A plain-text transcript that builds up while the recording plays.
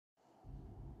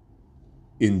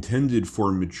Intended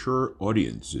for mature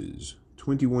audiences,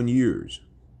 21 years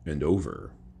and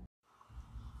over.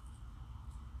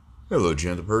 Hello,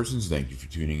 gentle persons. Thank you for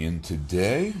tuning in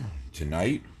today,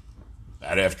 tonight,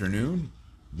 that afternoon,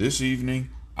 this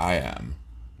evening. I am,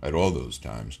 at all those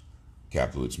times,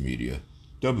 Capitalist Media,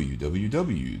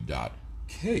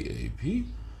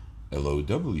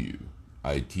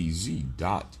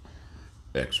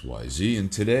 www.caplowitz.xyz.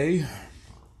 And today,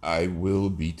 I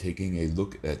will be taking a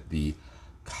look at the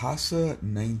Casa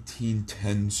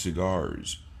 1910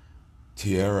 cigars,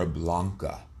 Tierra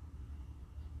Blanca.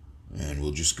 And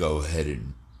we'll just go ahead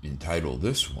and entitle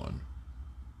this one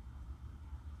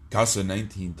Casa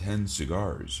 1910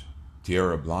 Cigars,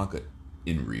 Tierra Blanca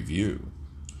in Review.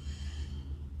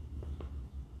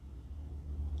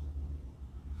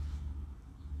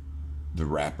 The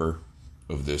wrapper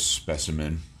of this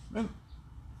specimen, and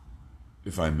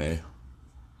if I may,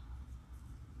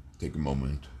 take a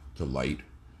moment to light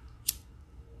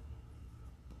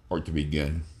or to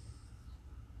begin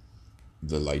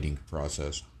the lighting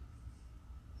process.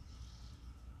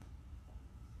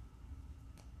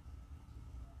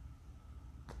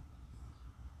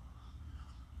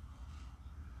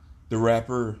 The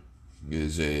wrapper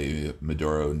is a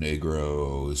Maduro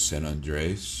Negro San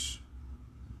Andres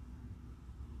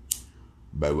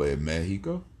by way of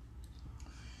Mexico.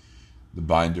 The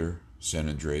binder, San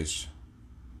Andres.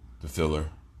 The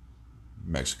filler,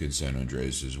 Mexican San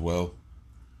Andres as well.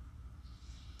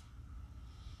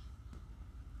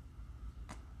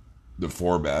 The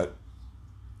format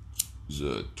is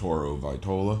a Toro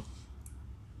Vitola,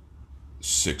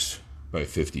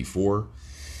 6x54.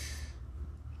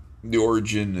 The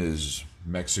origin is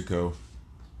Mexico,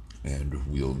 and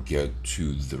we'll get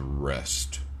to the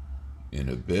rest in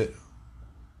a bit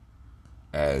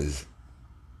as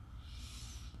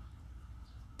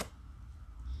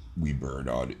we burn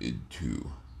out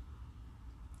into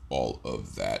all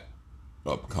of that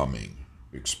upcoming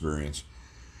experience.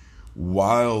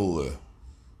 While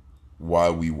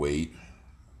we wait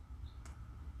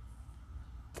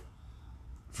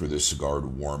for this cigar to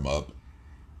warm up,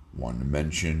 want to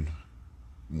mention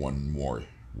yet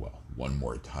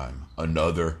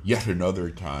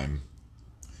another time,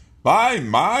 buy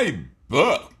my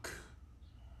book.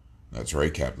 That's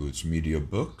right, Capitalist Media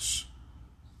Books.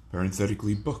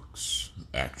 Parenthetically, books.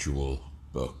 Actual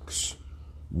books.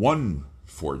 1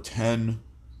 for 10,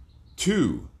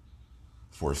 2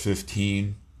 for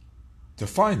 15. To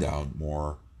find out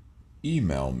more,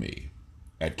 email me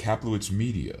at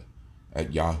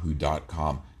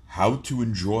caplowitzmedia@yahoo.com. How to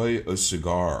Enjoy a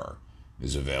Cigar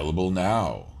is available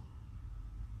now.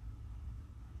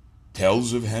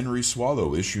 Tales of Henry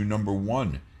Swallow, issue number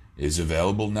 1, is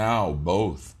available now,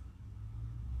 both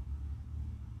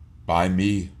by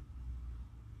me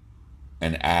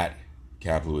and at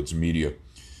Caplowitz Media.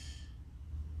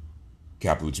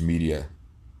 Caplowitz Media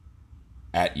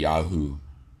at yahoo.com.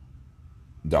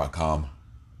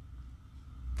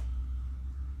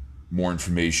 More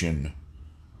information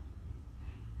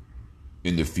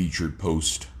in the featured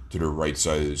post to the right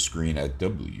side of the screen at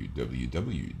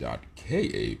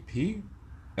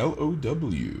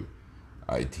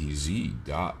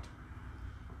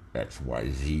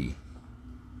www.caplowitz.xyz.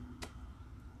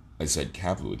 I said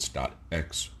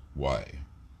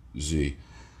Caplowitz.xyz.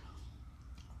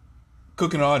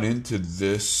 Cooking on into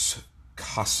this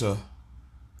Casa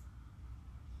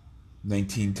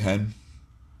 1910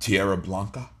 Tierra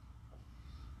Blanca.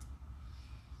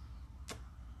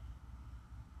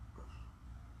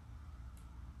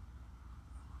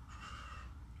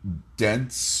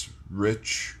 Dense,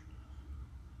 rich,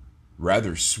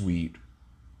 rather sweet,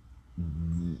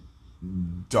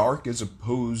 dark as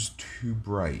opposed to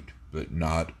bright, but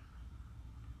not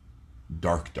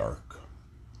dark,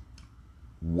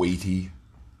 weighty,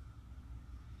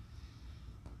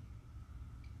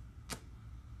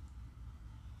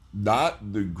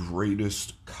 not the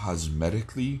greatest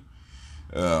cosmetically,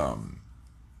 a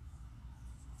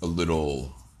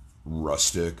little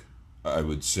rustic, I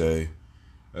would say.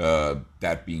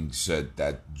 That being said,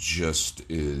 that just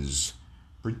is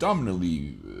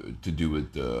predominantly to do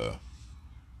with the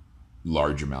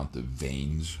large amount of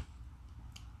veins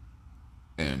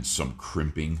and some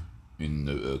crimping in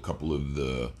a couple of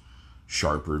the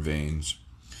sharper veins.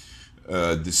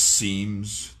 The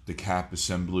seams, the cap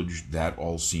assemblage, that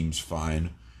all seems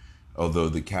fine. Although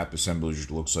the cap assemblage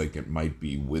looks like it might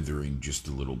be withering just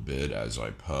a little bit as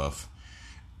I puff.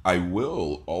 I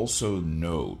will also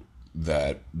note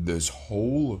that this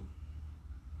whole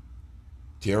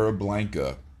Tierra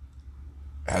Blanca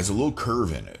has a little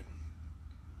curve in it.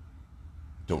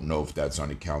 Don't know if that's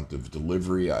on account of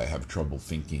delivery. I have trouble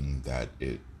thinking that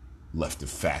it left the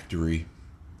factory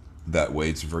that way.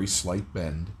 It's a very slight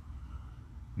bend.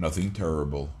 Nothing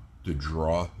terrible. The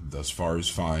draw thus far is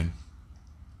fine.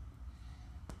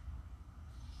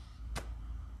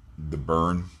 The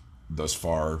burn thus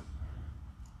far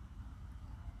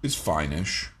is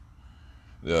fine-ish.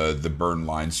 The burn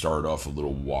line started off a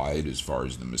little wide as far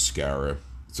as the mascara.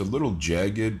 It's a little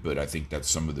jagged, but I think that's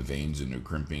some of the veins in the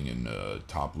crimping and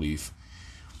top leaf.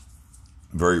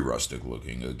 Very rustic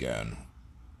looking again.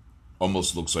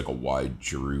 Almost looks like a wide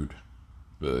cheroot,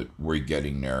 but we're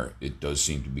getting there. It does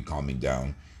seem to be calming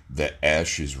down. The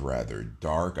ash is rather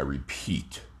dark. I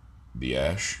repeat, the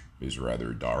ash is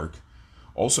rather dark.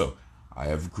 Also, I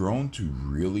have grown to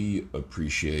really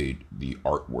appreciate the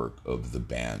artwork of the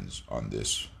bands on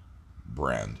this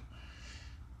brand.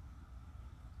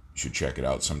 You should check it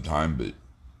out sometime, but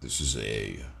this is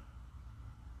a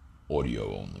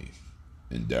audio only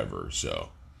endeavor, so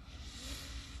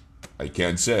I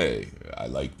can say I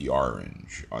like the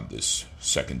orange on this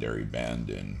secondary band,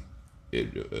 and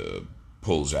it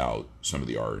pulls out some of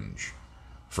the orange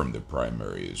from the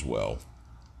primary as well,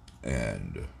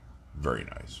 and very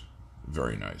nice.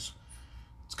 Very nice.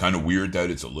 It's kind of weird that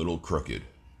it's a little crooked.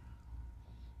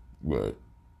 But,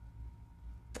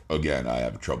 again, I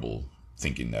have trouble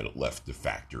thinking that it left the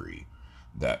factory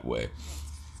that way.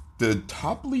 The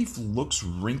top leaf looks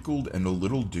wrinkled and a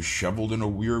little disheveled in a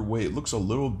weird way. It looks a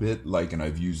little bit like, and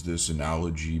I've used this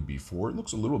analogy before, it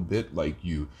looks a little bit like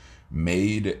you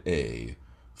made a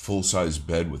full-size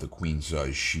bed with a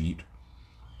queen-size sheet,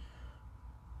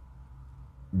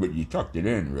 but you tucked it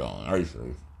in real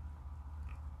nicely.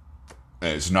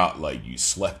 And it's not like you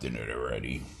slept in it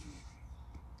already.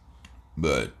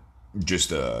 But just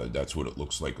that's what it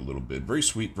looks like a little bit. Very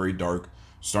sweet, very dark.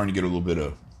 Starting to get a little bit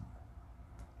of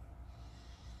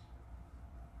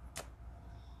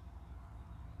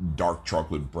dark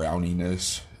chocolate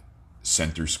browniness.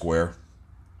 Center square.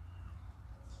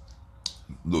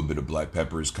 A little bit of black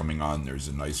pepper is coming on. There's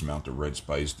a nice amount of red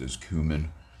spice. There's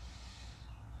cumin.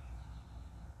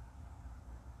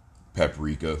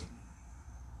 Paprika.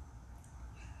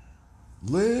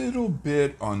 Little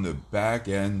bit on the back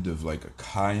end of like a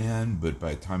cayenne, but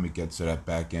by the time it gets to that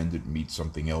back end, it meets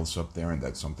something else up there, and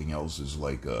that something else is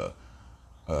like a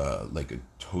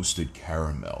toasted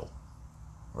caramel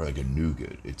or like a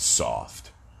nougat. It's soft,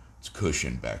 it's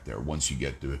cushioned back there. Once you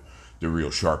get the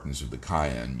real sharpness of the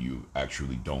cayenne, you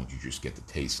actually don't. You just get the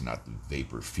taste, not the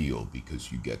vapor feel,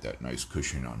 because you get that nice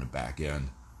cushion on the back end.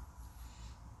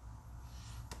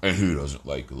 And who doesn't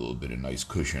like a little bit of nice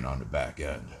cushion on the back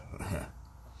end?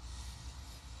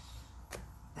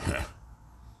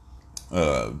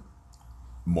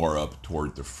 More up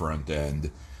toward the front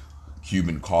end.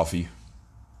 Cuban coffee.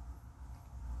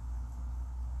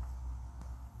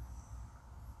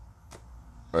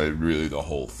 Really, the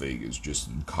whole thing is just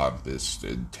encompassed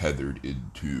and tethered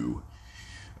into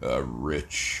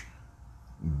rich,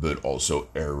 but also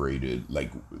aerated,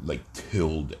 like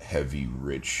tilled, heavy,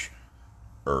 rich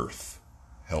earth,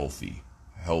 healthy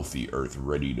earth,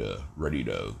 ready to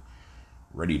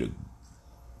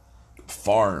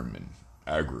farm and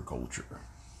agriculture,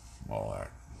 all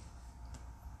that.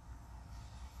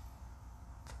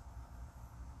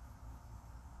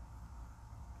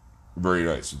 Very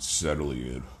nice. It's settling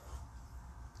in.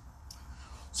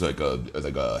 It's like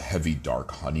a heavy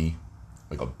dark honey,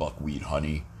 like a buckwheat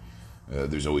honey.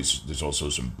 There's also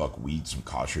some buckwheat, some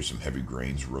kosher, some heavy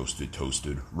grains, roasted,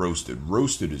 toasted, roasted.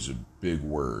 Roasted is a big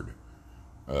word,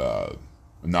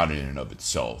 not in and of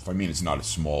itself. I mean, it's not a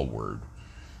small word.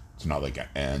 It's not like an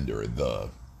and or a the,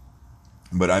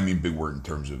 but I mean big word in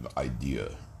terms of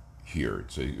idea. Here,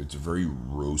 it's a very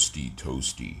roasty,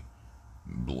 toasty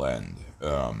blend.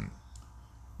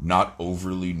 Not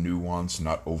overly nuanced,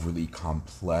 not overly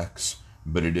complex,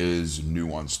 but it is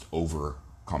nuanced over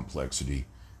complexity.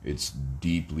 It's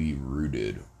deeply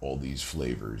rooted, all these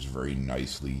flavors, very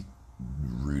nicely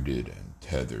rooted and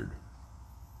tethered.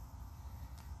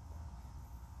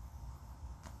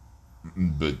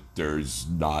 But there's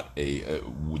not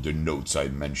the notes I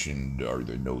mentioned are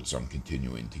the notes I'm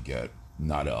continuing to get.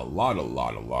 Not a lot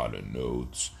of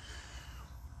notes.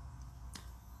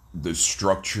 The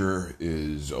structure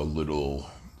is a little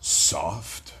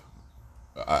soft.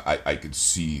 I could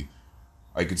see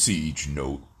each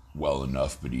note well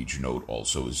enough, but each note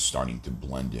also is starting to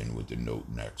blend in with the note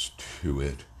next to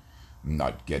it. I'm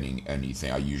not getting anything.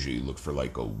 I usually look for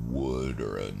like a wood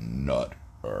or a nut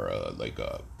or like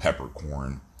a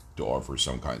peppercorn to offer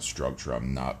some kind of structure.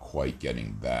 I'm not quite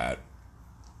getting that.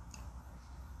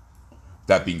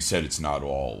 That being said, it's not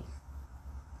all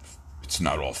it's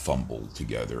not all fumbled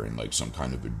together in like some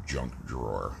kind of a junk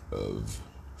drawer of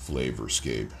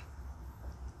flavorscape.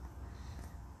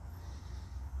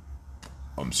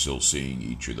 I'm still seeing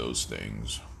each of those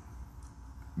things.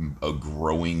 A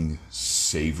growing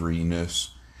savoriness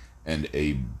and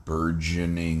a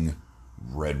burgeoning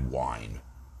red wine.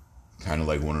 Kind of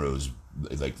like one of those,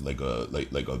 like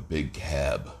a big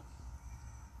cab.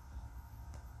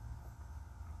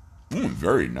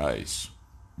 Very nice.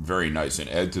 Very nice. And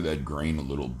add to that grain a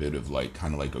little bit of like,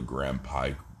 kind of like a graham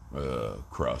pie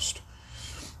crust.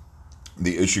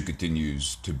 The issue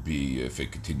continues to be, if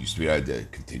it continues to be,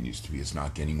 it continues to be, it's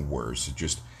not getting worse.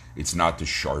 It's not the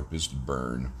sharpest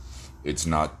burn. It's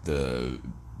not the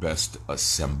best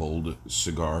assembled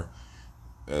cigar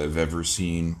I've ever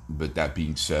seen. But that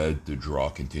being said, the draw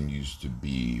continues to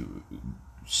be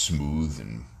smooth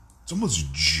and it's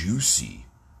almost juicy.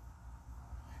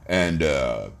 And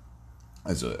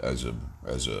as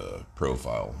a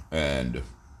profile, and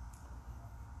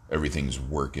everything's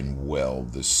working well.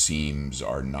 The seams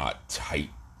are not tight,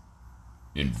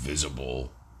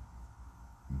 invisible,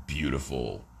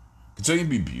 beautiful. Could something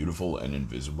be beautiful and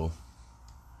invisible?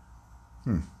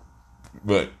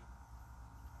 But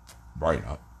why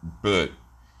not? But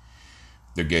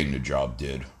they're getting the job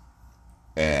did,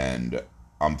 and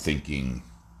I'm thinking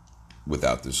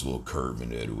without this little curve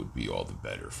in it, it would be all the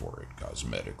better for it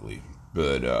cosmetically.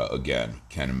 But again,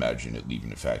 can't imagine it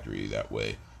leaving the factory that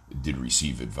way. It did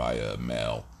receive it via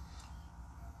mail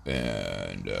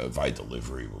and via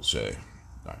delivery, we'll say.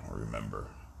 I don't remember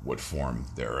what form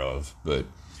thereof, but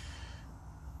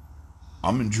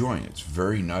I'm enjoying it. It's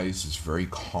very nice. It's very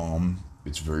calm.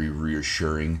 It's very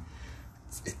reassuring.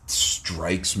 It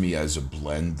strikes me as a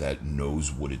blend that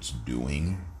knows what it's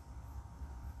doing.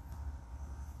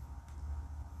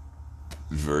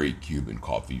 Very Cuban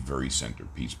coffee, very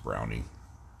centerpiece brownie.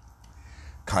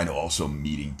 Kind of also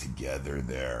meeting together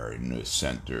there in the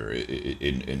center,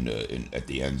 at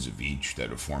the ends of each,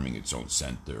 that are forming its own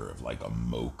center of like a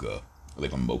mocha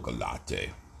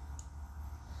latte.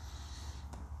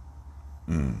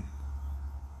 I'm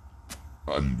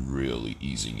really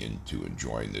easing into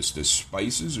enjoying this. The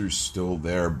spices are still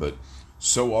there, but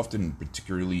so often,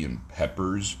 particularly in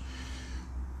peppers,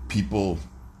 people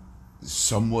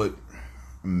somewhat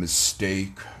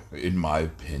mistake, in my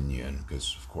opinion,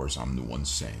 because of course I'm the one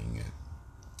saying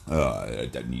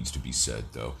it, that needs to be said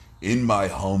though, in my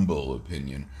humble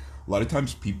opinion, a lot of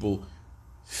times people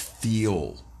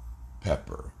feel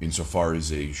pepper insofar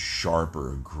as a sharp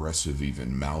or aggressive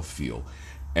even mouthfeel,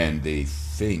 and they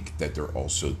think that they're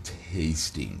also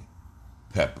tasting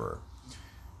pepper.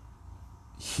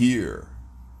 Here,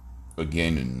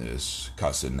 again in this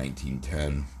Casa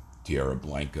 1910 Tierra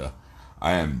Blanca,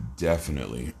 I am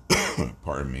definitely,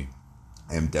 pardon me,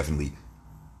 I am definitely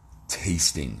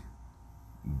tasting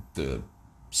the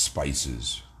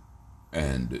spices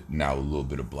and now a little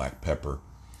bit of black pepper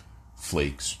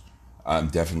flakes. I'm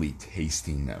definitely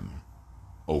tasting them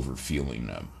over feeling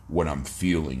them. What I'm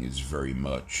feeling is very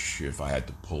much, if I had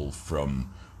to pull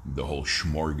from the whole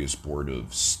smorgasbord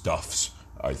of stuffs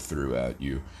I threw at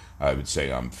you, I would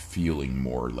say I'm feeling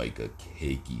more like a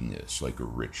cakiness, like a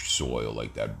rich soil,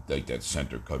 like that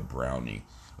center cut brownie,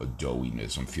 a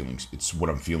doughiness. What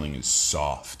I'm feeling is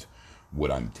soft.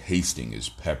 What I'm tasting is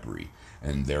peppery,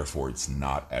 and therefore it's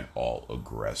not at all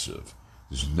aggressive.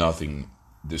 There's nothing.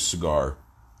 This cigar,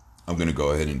 I'm going to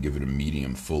go ahead and give it a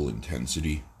medium full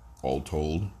intensity, all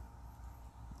told.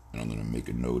 And I'm going to make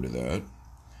a note of that.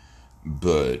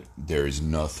 But there's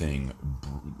nothing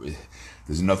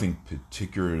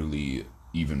particularly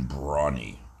even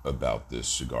brawny about this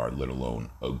cigar, let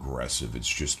alone aggressive. It's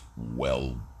just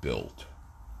well built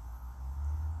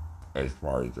as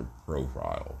far as the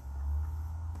profile.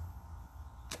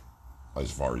 As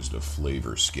far as the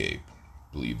flavorscape.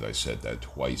 I believe I said that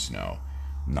twice now.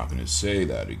 I'm not going to say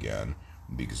that again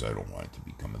because I don't want it to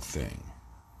become a thing.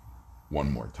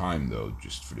 One more time though,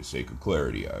 just for the sake of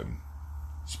clarity, I'm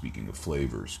speaking of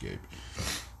flavorscape.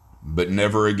 But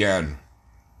never again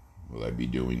will I be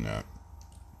doing that.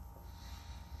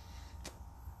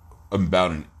 I'm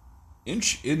about an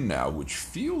inch in now, which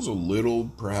feels a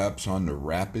little perhaps on the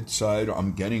rapid side.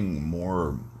 I'm getting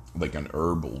more like an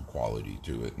herbal quality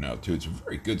to it now too. It's a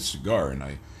very good cigar, and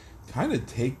I kind of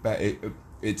take back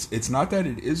it's not that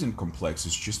it isn't complex,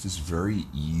 it's just it's very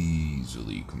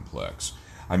easily complex.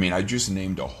 I mean, I just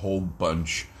named a whole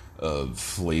bunch of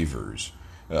flavors.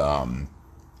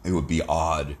 It would be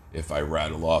odd if I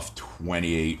rattle off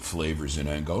 28 flavors in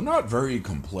it and go, not very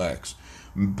complex.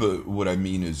 But what I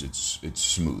mean is it's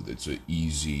smooth. It's an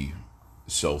easy,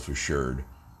 self-assured,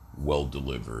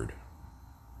 well-delivered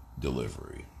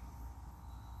delivery.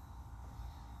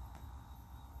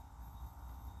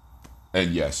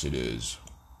 And yes, it is,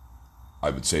 I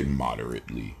would say,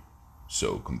 moderately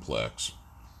so complex.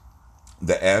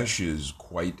 The ash is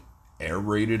quite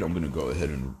aerated. I'm going to go ahead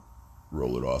and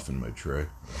roll it off in my tray.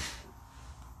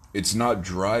 It's not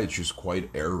dry, it's just quite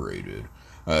aerated.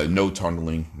 No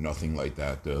tunneling, nothing like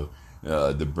that, though.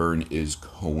 The burn is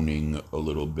coning a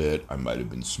little bit. I might have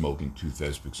been smoking too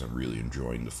fast because I'm really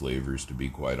enjoying the flavors, to be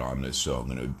quite honest. So I'm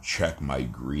going to check my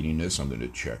greediness. I'm going to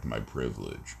check my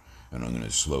privilege. And I'm going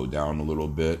to slow down a little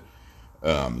bit.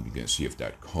 I'm going to see if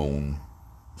that cone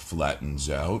flattens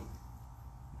out.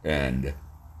 And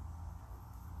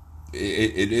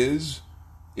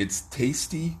it's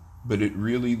tasty, but it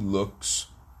really looks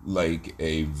like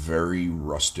a very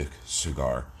rustic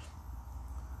cigar.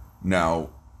 Now,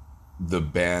 the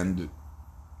bands,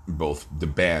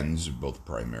 both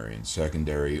primary and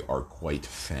secondary, are quite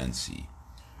fancy.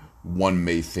 One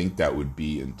may think that would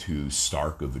be in too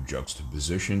stark of a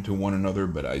juxtaposition to one another,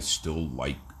 but I still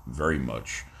like very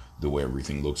much the way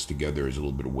everything looks together. There's a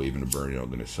little bit of wave and a burn, and I'm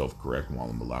going to self-correct while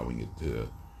I'm allowing it to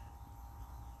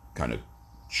kind of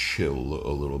chill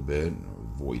a little bit,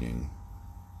 avoiding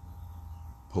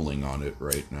pulling on it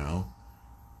right now.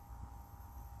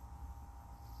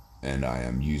 And I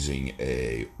am using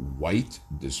a white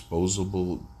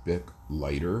disposable Bic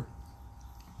lighter.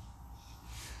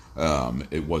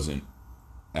 It wasn't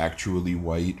actually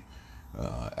white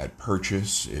at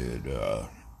purchase.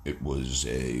 It was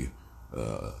a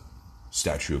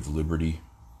Statue of Liberty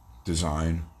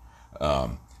design.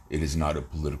 It is not a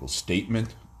political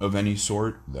statement of any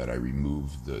sort that I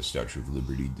removed the Statue of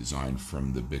Liberty design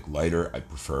from the Bic lighter. I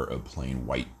prefer a plain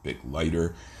white Bic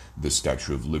lighter. The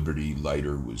Statue of Liberty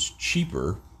lighter was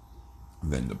cheaper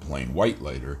than the plain white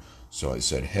lighter, so I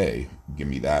said, hey, give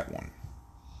me that one.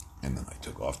 And then I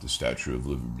took off the Statue of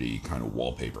Liberty kind of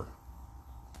wallpaper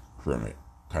from it,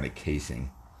 kind of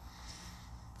casing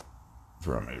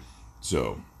from it.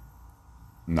 So,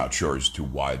 not sure as to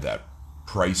why that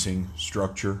pricing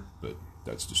structure, but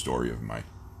that's the story of my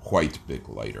white Bic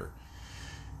lighter.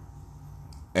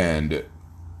 And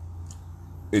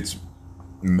it's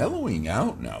mellowing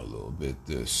out now a little bit,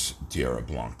 this Tierra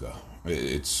Blanca.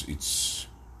 It's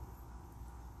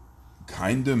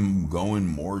kind of going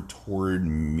more toward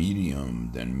medium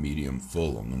than medium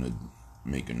full. I'm going to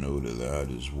make a note of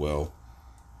that as well.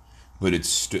 But it's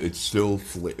still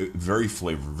very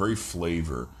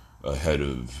flavor ahead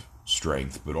of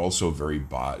strength, but also very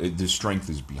body. The strength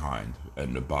is behind,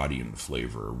 and the body and the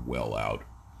flavor are well out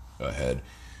ahead.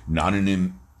 Not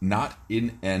in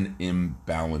an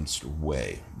imbalanced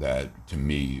way that, to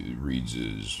me, reads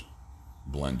as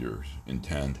blender's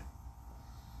intent.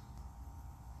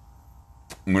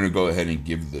 I'm going to go ahead and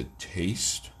give the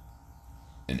taste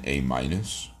an A-. I'm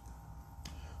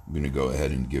going to go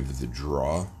ahead and give the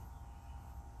draw.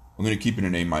 I'm going to keep it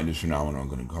an A- for now, and I'm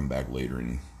going to come back later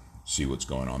and see what's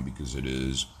going on, because it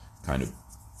is kind of,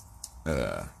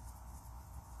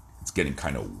 it's getting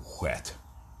kind of wet.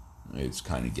 It's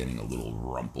kind of getting a little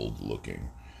rumpled looking.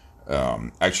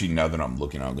 Actually, now that I'm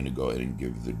looking, I'm going to go ahead and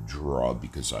give the draw,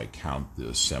 because I count the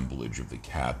assemblage of the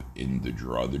cap in the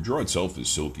draw. The draw itself is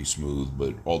silky smooth,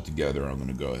 but altogether I'm going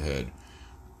to go ahead,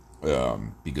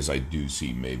 because I do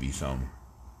see maybe some.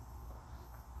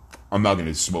 I'm not going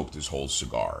to smoke this whole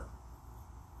cigar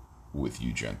with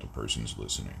you gentle persons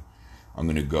listening. I'm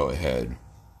going to go ahead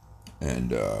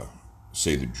and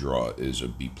say the draw is a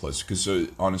B+, because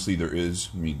honestly there is,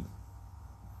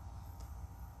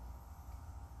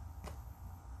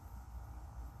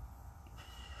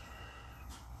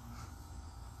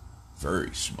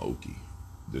 very smoky.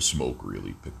 The smoke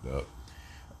really picked up.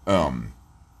 And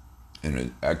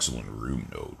an excellent room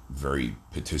note. Very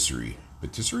patisserie.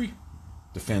 Patisserie?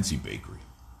 The fancy bakery.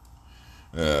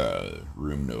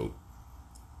 Room note.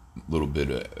 A little bit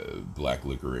of black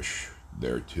licorice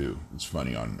there too. It's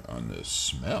funny on the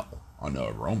smell, on the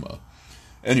aroma.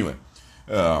 Anyway,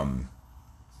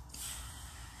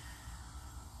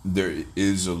 there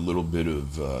is a little bit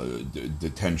of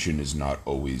the tension is not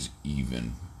always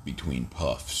even between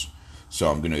puffs.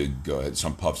 So I'm going to go ahead.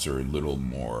 Some puffs are a little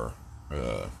more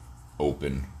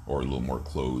open or a little more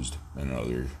closed than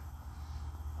others.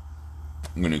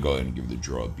 I'm going to go ahead and give the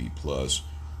draw a B+.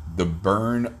 The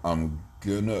burn,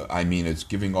 it's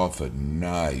giving off a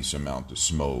nice amount of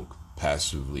smoke,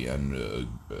 passively and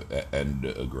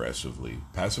aggressively.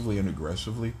 Passively and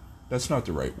aggressively? That's not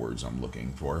the right words I'm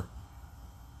looking for.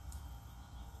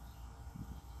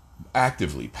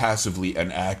 Actively, passively,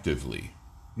 and actively.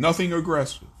 Nothing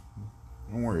aggressive.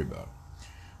 Don't worry about it.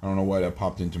 I don't know why that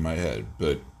popped into my head,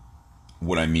 but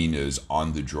what I mean is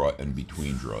on the draw and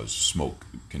between draws, smoke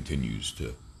continues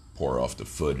to pour off the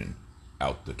foot and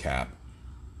out the cap.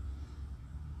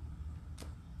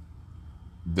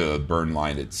 The burn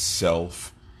line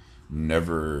itself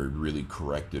never really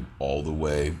corrected all the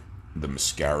way. The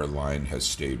mascara line has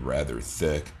stayed rather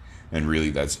thick, and really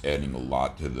that's adding a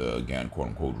lot to the, again,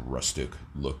 quote-unquote rustic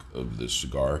look of this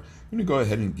cigar. I'm going to go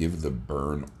ahead and give the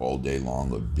burn all day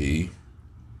long a B,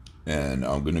 and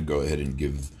I'm going to go ahead and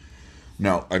give...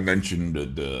 Now, I mentioned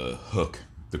the hook,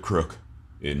 the crook,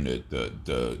 in it,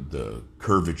 the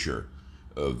curvature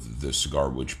of the cigar,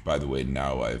 which, by the way,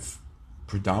 now I've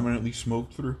predominantly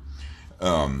smoked through.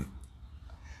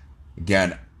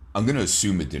 Again, I'm going to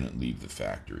assume it didn't leave the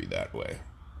factory that way.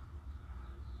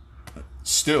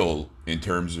 Still, in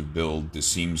terms of build, the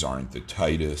seams aren't the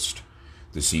tightest.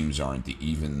 The seams aren't the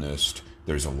evenest.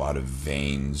 There's a lot of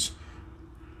veins.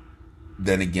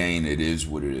 Then again, it is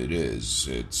what it is.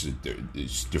 It's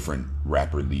different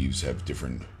wrapper leaves have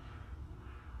different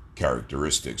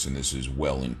characteristics, and this is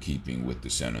well in keeping with the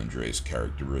San Andres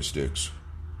characteristics.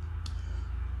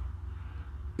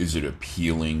 Is it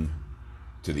appealing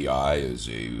to the eye as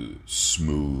a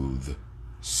smooth,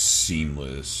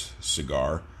 seamless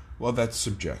cigar? Well, that's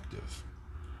subjective.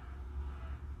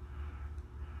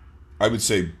 I would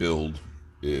say build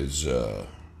is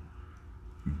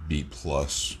B+.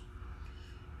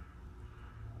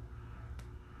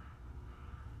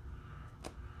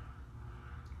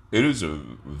 It is a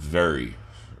very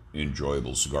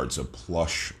enjoyable cigar. It's a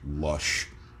plush, lush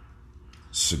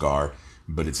cigar,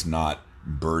 but it's not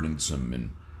burdensome,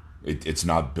 and it's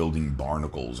not building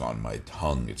barnacles on my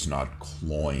tongue. It's not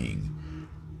cloying.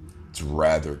 It's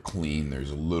rather clean.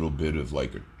 There's a little bit of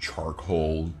like a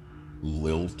charcoal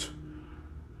lilt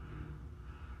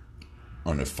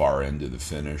on the far end of the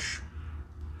finish.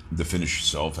 The finish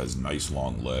itself has nice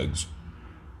long legs.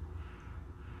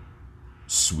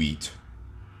 Sweet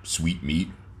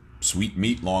meat,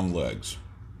 long legs.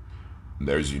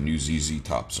 There's your new ZZ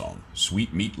Top song.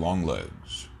 Sweet meat, long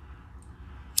legs.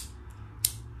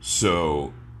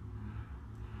 So,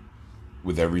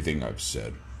 with everything I've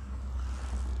said,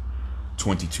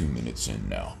 22 minutes in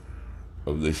now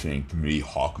of listening to me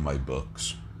hawk my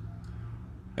books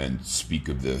and speak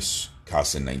of this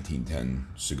Casa 1910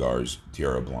 Cigars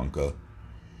Tierra Blanca.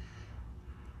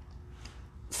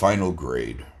 Final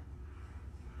grade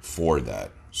for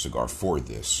that cigar, for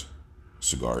this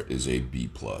cigar, is a B+.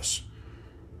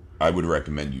 I would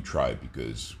recommend you try it,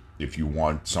 because if you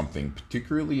want something,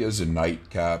 particularly as a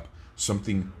nightcap,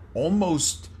 something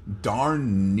almost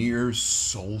darn near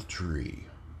sultry,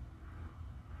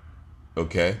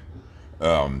 okay?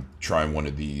 Try one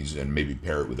of these and maybe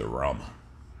pair it with a rum.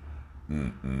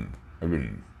 I've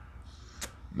been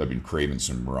craving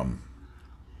some rum.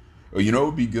 Oh, you know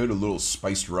what would be good? A little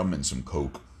spiced rum and some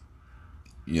Coke.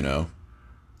 You know?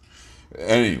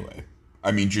 Anyway,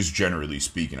 I mean, just generally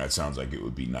speaking, that sounds like it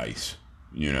would be nice,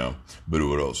 you know? But it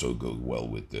would also go well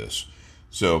with this.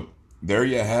 So, there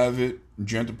you have it.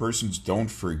 Gentle persons, don't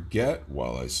forget,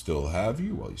 while I still have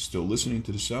you, while you're still listening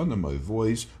to the sound of my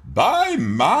voice, buy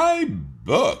my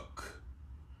book.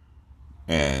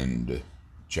 And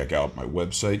check out my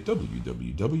website,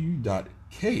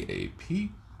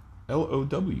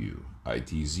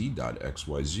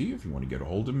 www.kaplowitz.xyz, if you want to get a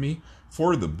hold of me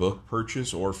for the book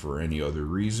purchase or for any other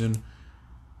reason.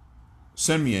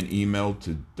 Send me an email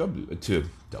to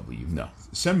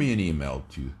send me an email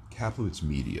to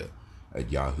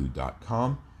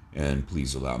kaplowitzmedia@yahoo.com, and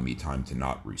please allow me time to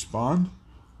not respond.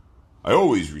 I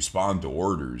always respond to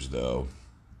orders, though.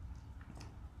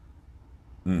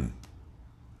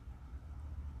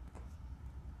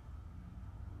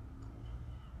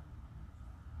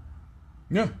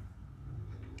 Yeah.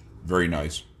 Very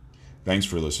nice. Thanks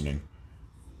for listening.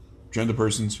 Gentle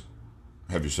persons,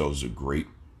 have yourselves a great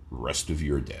rest of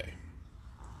your day.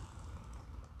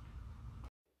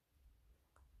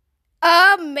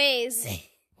 Amazing.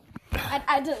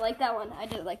 I did like that one.